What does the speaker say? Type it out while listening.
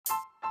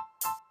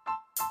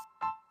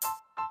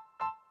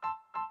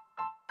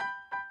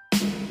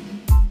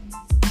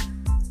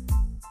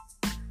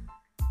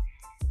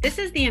This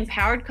is the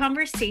Empowered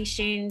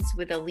Conversations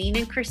with Aline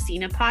and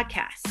Christina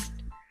podcast.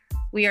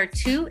 We are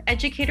two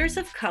educators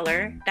of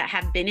color that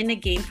have been in the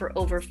game for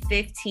over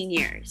 15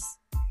 years.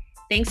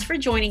 Thanks for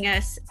joining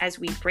us as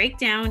we break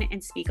down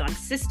and speak on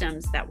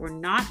systems that were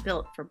not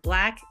built for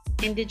Black,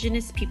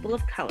 Indigenous people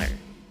of color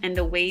and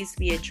the ways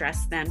we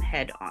address them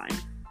head on.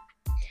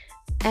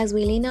 As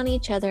we lean on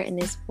each other in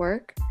this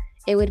work,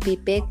 it would be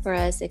big for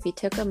us if you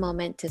took a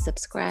moment to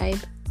subscribe,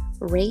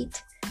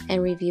 rate,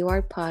 and review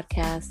our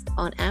podcast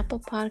on Apple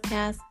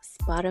Podcasts,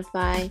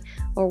 Spotify,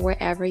 or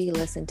wherever you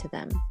listen to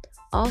them.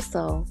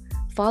 Also,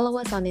 follow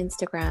us on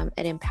Instagram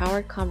at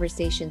Empowered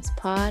Conversations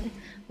Pod,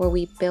 where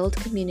we build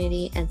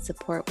community and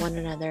support one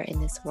another in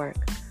this work.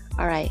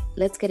 All right,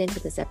 let's get into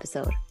this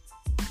episode.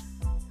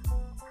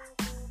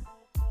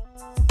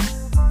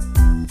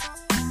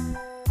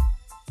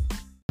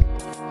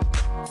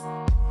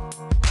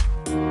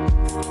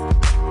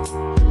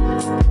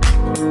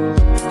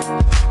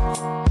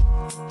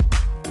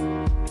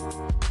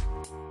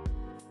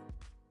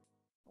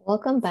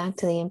 Welcome back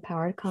to the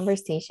Empowered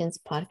Conversations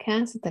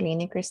podcast with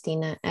Aline and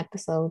Christina,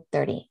 episode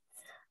 30.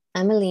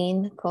 I'm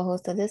Aline,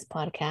 co-host of this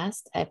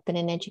podcast. I've been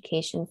in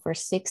education for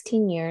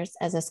 16 years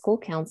as a school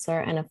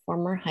counselor and a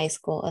former high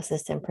school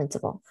assistant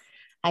principal.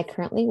 I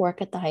currently work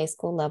at the high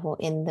school level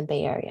in the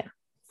Bay Area.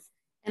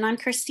 And I'm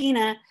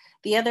Christina,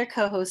 the other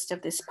co-host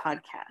of this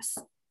podcast.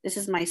 This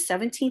is my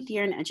 17th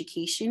year in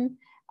education.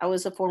 I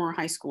was a former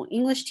high school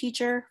English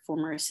teacher,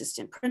 former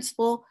assistant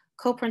principal,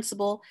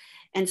 co-principal,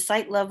 and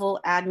site-level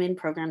admin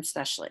program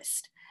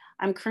specialist.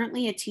 I'm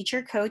currently a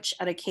teacher coach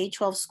at a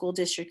K-12 school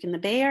district in the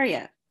Bay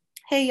Area.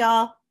 Hey,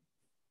 y'all.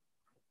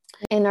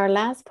 In our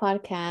last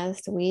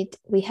podcast,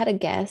 we had a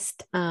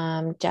guest,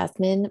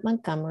 Jasmine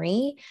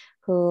Montgomery,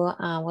 who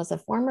was a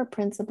former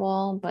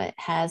principal but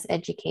has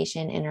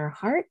education in her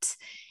heart.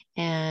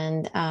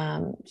 And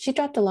she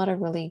dropped a lot of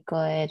really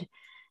good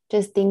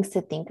just things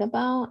to think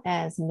about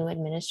as new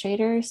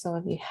administrators. So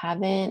if you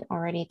haven't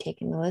already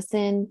taken a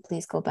listen,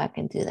 please go back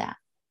and do that.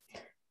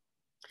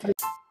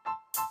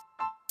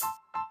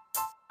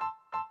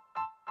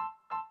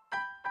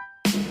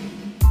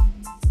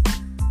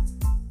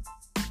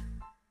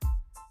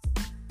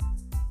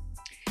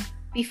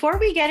 Before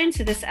we get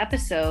into this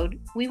episode,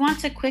 we want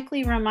to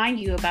quickly remind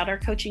you about our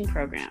coaching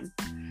program,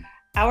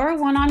 our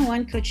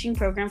one-on-one coaching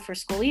program for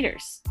school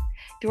leaders.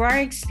 Through our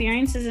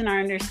experiences and our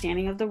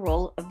understanding of the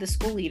role of the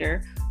school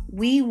leader,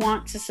 we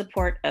want to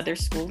support other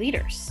school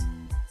leaders.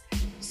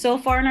 So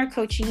far in our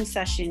coaching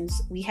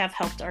sessions, we have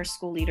helped our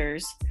school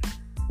leaders,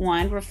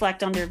 one,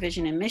 reflect on their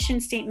vision and mission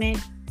statement,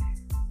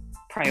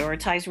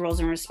 prioritize roles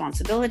and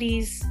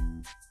responsibilities,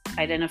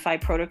 identify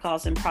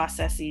protocols and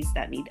processes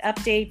that need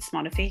updates,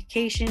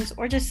 modifications,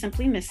 or just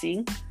simply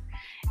missing,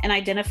 and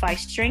identify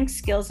strengths,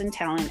 skills, and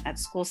talent at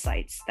school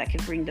sites that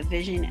can bring the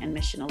vision and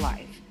mission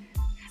alive.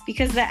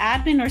 Because the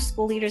admin or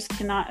school leaders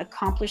cannot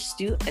accomplish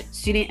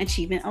student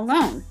achievement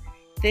alone.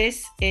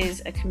 This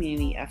is a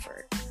community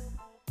effort.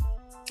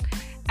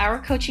 Our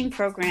coaching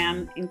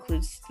program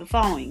includes the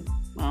following.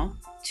 Well,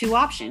 2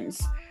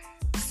 options: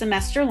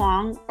 semester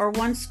long or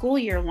 1 school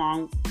year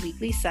long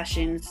weekly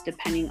sessions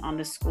depending on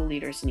the school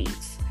leader's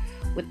needs,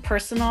 with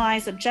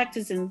personalized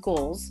objectives and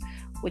goals,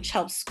 which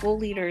helps school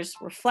leaders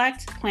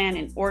reflect, plan,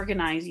 and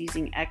organize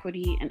using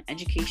equity and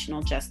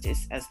educational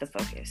justice as the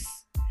focus.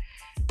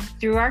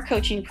 Through our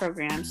coaching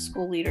program,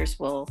 school leaders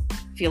will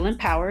feel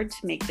empowered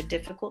to make the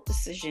difficult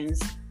decisions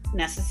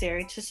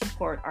necessary to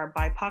support our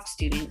BIPOC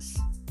students,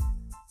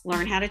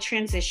 learn how to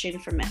transition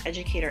from an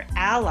educator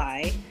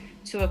ally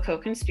to a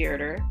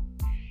co-conspirator,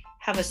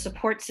 have a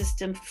support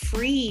system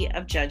free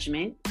of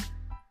judgment,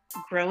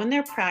 grow in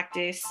their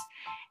practice,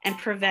 and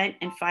prevent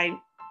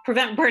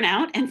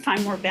burnout and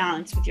find more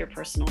balance with your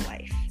personal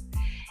life.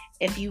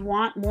 If you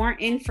want more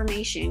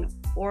information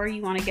or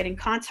you want to get in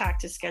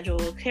contact to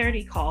schedule a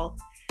clarity call,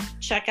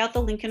 check out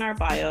the link in our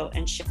bio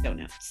and show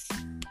notes.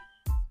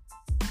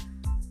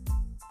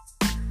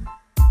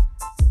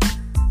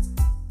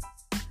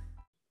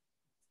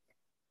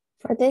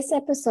 For this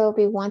episode,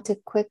 we want to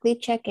quickly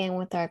check in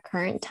with our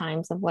current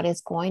times of what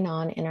is going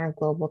on in our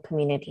global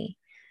community.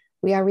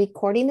 We are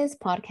recording this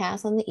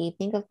podcast on the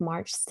evening of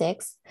March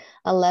 6th,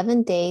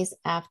 11 days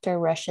after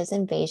Russia's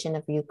invasion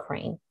of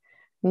Ukraine.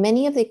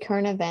 Many of the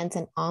current events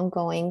and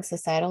ongoing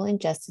societal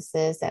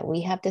injustices that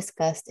we have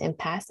discussed in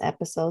past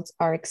episodes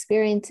are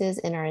experiences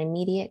in our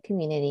immediate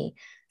community,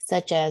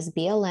 such as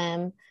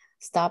BLM,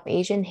 Stop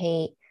Asian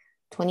Hate,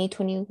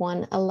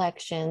 2021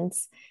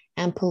 elections,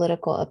 and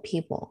political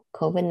upheaval,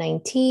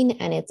 COVID-19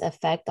 and its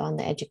effect on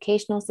the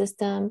educational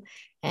system.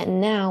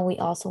 And now we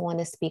also want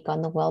to speak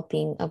on the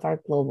well-being of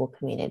our global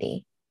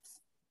community.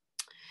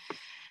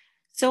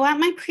 So at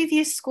my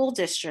previous school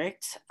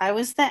district, I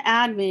was the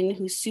admin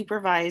who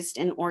supervised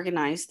and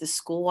organized the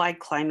school-wide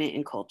climate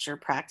and culture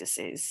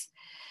practices.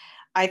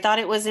 I thought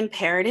it was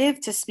imperative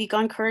to speak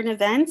on current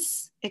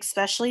events,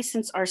 especially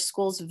since our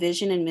school's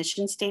vision and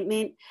mission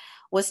statement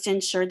was to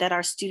ensure that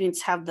our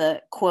students have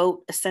the,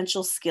 quote,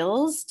 essential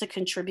skills to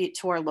contribute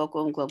to our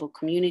local and global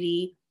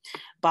community,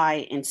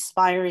 by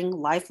inspiring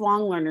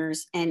lifelong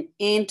learners and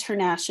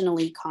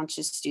internationally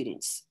conscious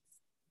students.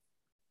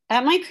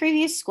 At my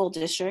previous school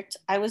district,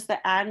 I was the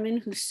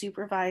admin who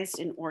supervised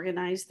and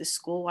organized the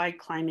school-wide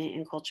climate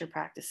and culture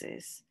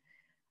practices.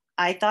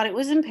 I thought it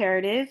was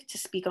imperative to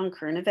speak on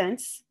current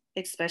events,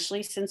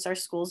 especially since our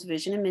school's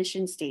vision and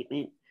mission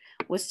statement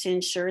was to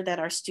ensure that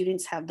our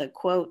students have the,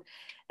 quote,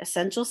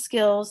 essential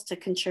skills to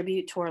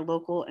contribute to our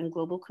local and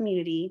global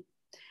community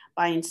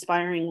by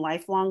inspiring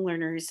lifelong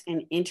learners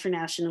and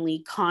internationally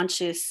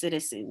conscious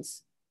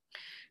citizens.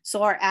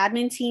 So our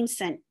admin team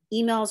sent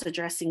emails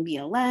addressing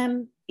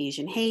BLM,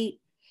 Asian hate,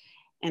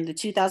 and the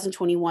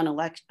 2021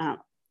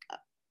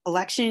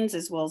 elections,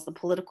 as well as the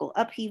political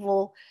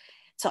upheaval,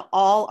 to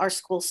all our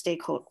school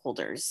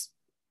stakeholders,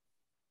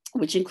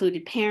 which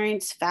included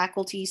parents,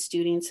 faculty,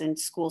 students, and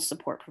school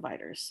support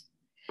providers.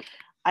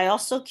 I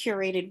also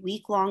curated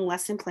week-long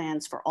lesson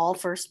plans for all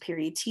first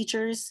period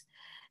teachers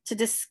to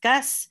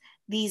discuss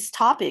these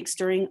topics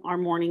during our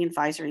morning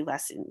advisory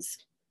lessons.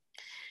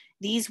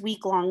 These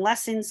week-long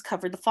lessons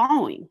covered the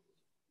following: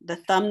 the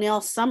thumbnail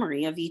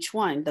summary of each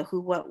one, the who,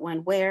 what,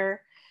 when,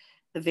 where,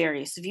 the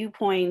various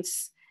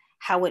viewpoints,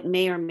 how it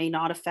may or may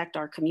not affect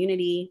our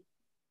community,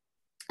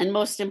 and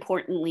most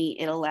importantly,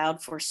 it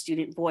allowed for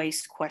student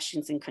voice,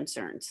 questions, and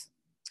concerns.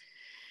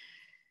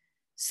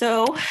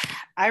 So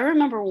I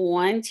remember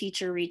one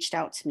teacher reached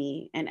out to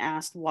me and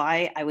asked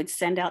why I would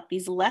send out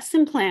these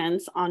lesson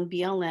plans on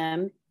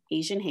BLM,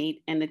 Asian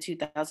hate, and the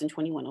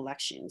 2021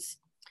 elections.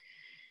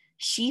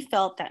 She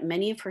felt that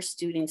many of her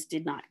students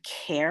did not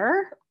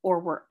care or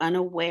were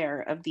unaware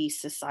of these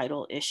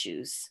societal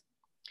issues.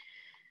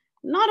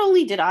 Not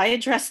only did I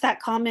address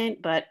that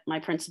comment, but my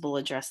principal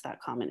addressed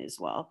that comment as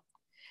well.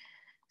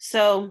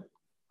 So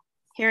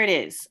here it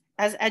is.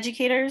 As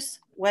educators,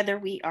 whether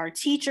we are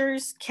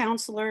teachers,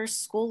 counselors,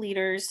 school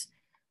leaders,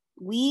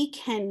 we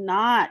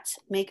cannot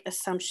make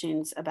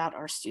assumptions about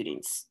our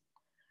students.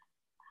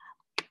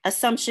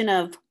 Assumption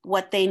of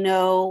what they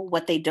know,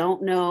 what they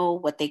don't know,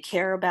 what they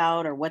care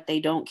about, or what they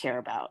don't care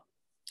about.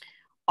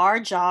 Our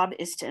job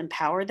is to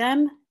empower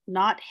them,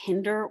 not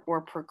hinder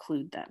or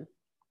preclude them.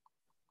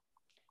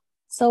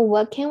 So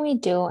what can we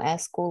do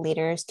as school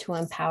leaders to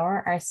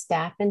empower our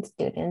staff and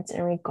students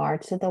in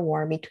regards to the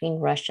war between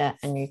Russia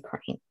and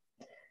Ukraine?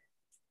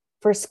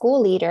 For school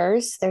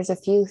leaders, there's a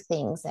few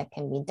things that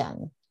can be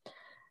done.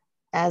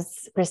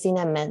 As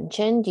Christina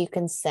mentioned, you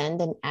can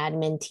send an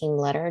admin team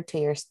letter to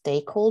your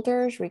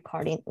stakeholders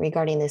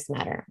regarding this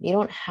matter. You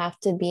don't have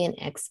to be an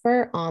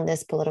expert on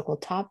this political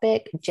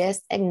topic.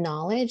 Just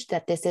acknowledge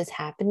that this is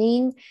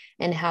happening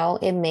and how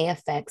it may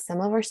affect some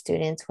of our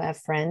students who have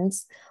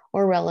friends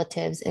or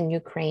relatives in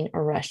Ukraine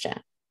or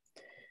Russia.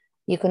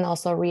 You can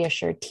also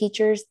reassure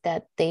teachers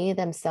that they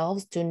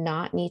themselves do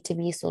not need to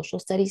be social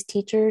studies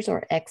teachers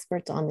or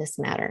experts on this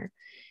matter.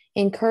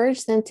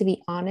 Encourage them to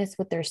be honest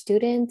with their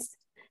students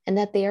and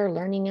that they are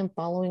learning and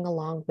following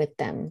along with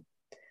them.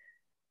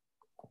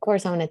 Of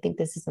course, I think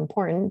this is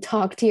important.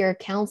 Talk to your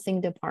counseling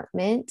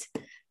department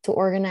to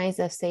organize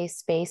a safe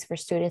space for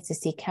students to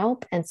seek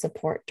help and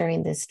support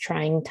during this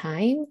trying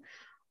time.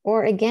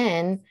 Or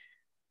again,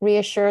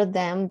 reassure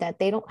them that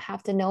they don't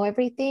have to know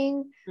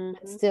everything,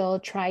 but still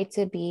try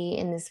to be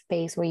in this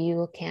space where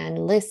you can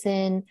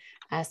listen,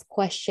 ask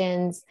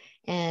questions,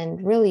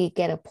 and really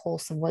get a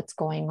pulse of what's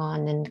going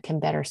on and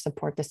can better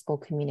support the school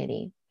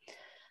community.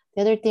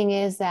 The other thing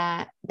is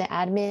that the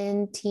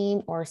admin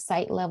team or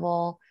site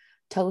level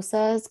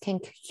TOSAs can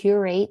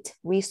curate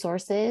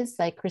resources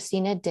like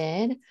Christina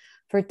did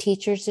for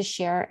teachers to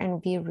share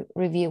and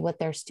review with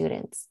their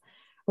students.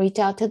 Reach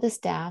out to the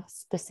staff,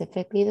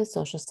 specifically the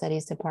social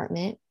studies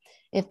department,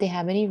 if they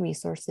have any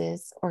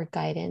resources or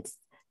guidance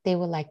they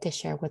would like to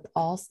share with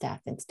all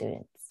staff and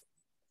students.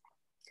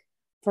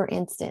 For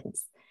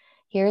instance,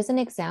 here's an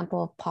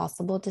example of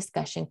possible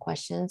discussion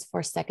questions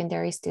for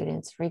secondary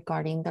students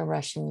regarding the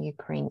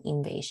Russian-Ukraine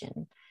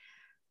invasion.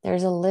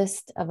 There's a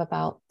list of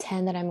about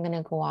 10 that I'm going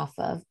to go off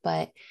of,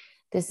 but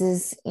this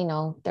is,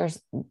 there's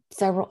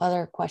several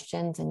other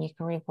questions and you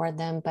can reword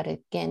them. But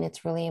again,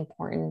 it's really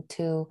important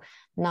to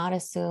not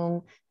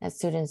assume that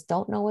students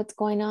don't know what's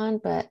going on.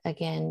 But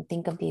again,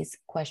 think of these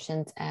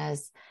questions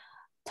as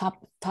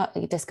top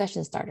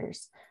discussion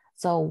starters.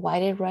 So why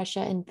did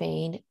Russia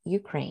invade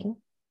Ukraine?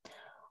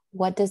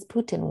 What does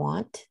Putin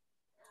want?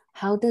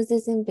 How does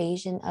this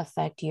invasion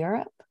affect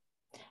Europe?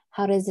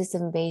 How does this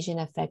invasion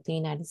affect the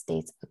United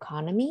States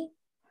economy?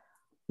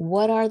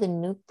 What are the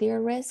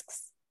nuclear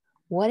risks?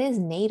 What is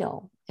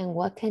NATO and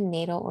what can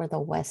NATO or the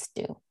West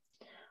do?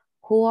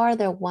 Who are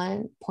the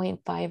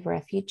 1.5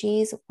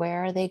 refugees?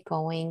 Where are they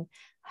going?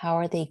 How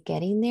are they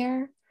getting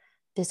there?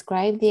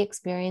 Describe the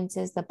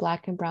experiences that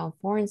Black and Brown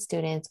foreign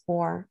students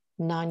or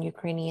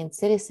non-Ukrainian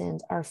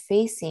citizens are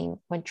facing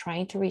when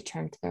trying to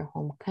return to their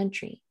home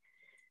country.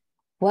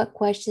 What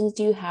questions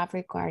do you have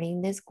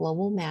regarding this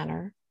global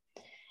matter?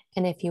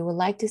 And if you would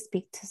like to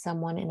speak to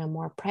someone in a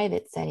more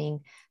private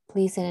setting,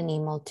 please send an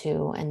email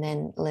to, and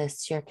then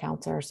list your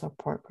counselor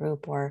support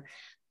group or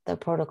the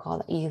protocol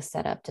that you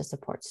set up to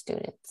support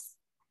students.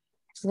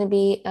 There's going to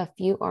be a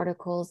few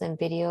articles and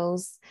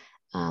videos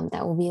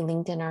that will be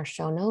linked in our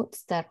show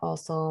notes that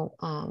also,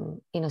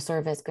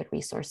 serve as good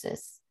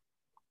resources.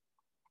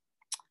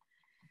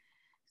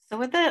 So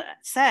with that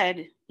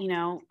said,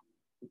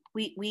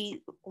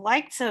 we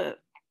like to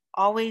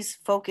always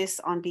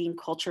focus on being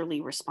culturally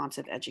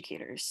responsive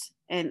educators.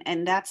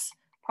 And that's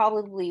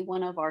probably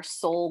one of our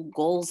sole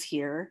goals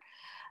here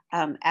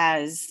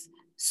as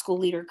school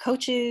leader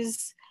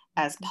coaches,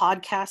 as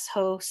podcast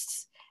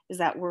hosts, is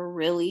that we're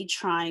really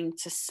trying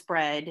to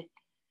spread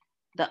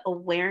the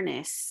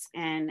awareness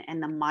and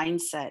the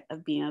mindset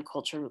of being a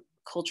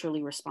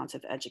culturally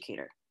responsive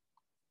educator.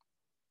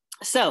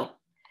 So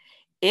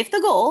if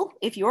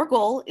your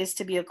goal is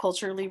to be a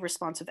culturally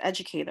responsive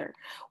educator,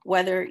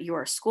 whether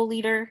you're a school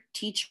leader,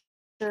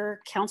 teacher,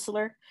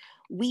 counselor,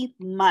 we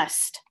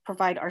must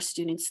provide our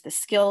students the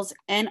skills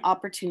and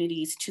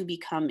opportunities to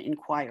become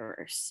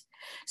inquirers.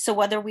 So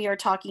whether we are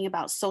talking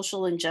about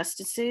social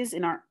injustices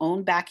in our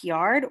own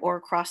backyard or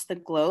across the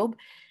globe,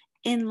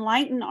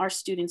 enlighten our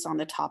students on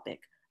the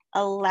topic,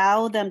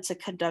 allow them to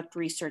conduct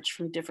research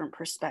from different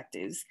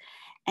perspectives,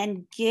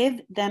 and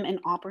give them an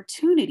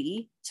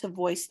opportunity to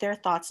voice their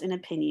thoughts and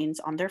opinions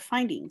on their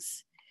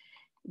findings.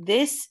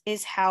 This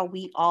is how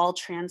we all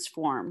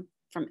transform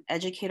from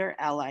educator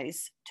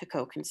allies to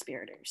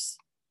co-conspirators.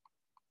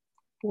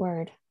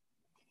 Word.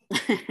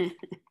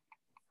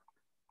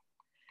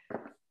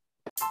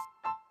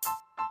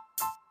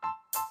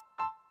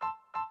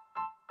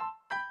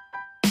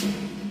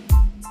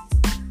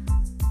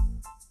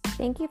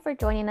 Thank you for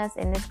joining us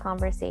in this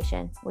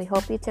conversation. We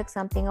hope you took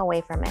something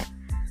away from it.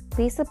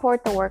 Please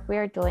support the work we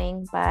are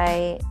doing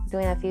by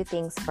doing a few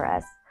things for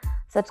us.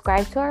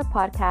 Subscribe to our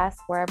podcast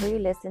wherever you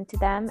listen to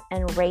them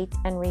and rate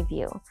and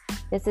review.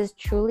 This is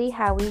truly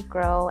how we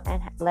grow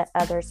and let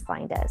others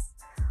find us.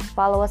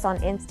 Follow us on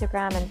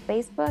Instagram and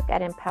Facebook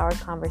at Empowered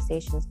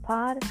Conversations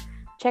Pod.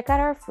 Check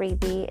out our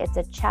freebie. It's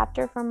a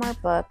chapter from our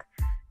book,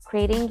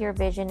 Creating Your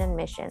Vision and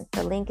Mission.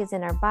 The link is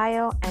in our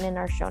bio and in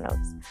our show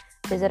notes.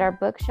 Visit our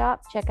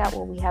bookshop, check out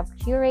what we have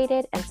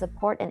curated, and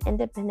support an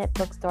independent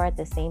bookstore at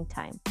the same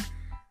time.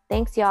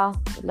 Thanks, y'all.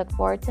 We look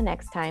forward to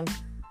next time.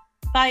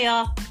 Bye,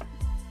 y'all.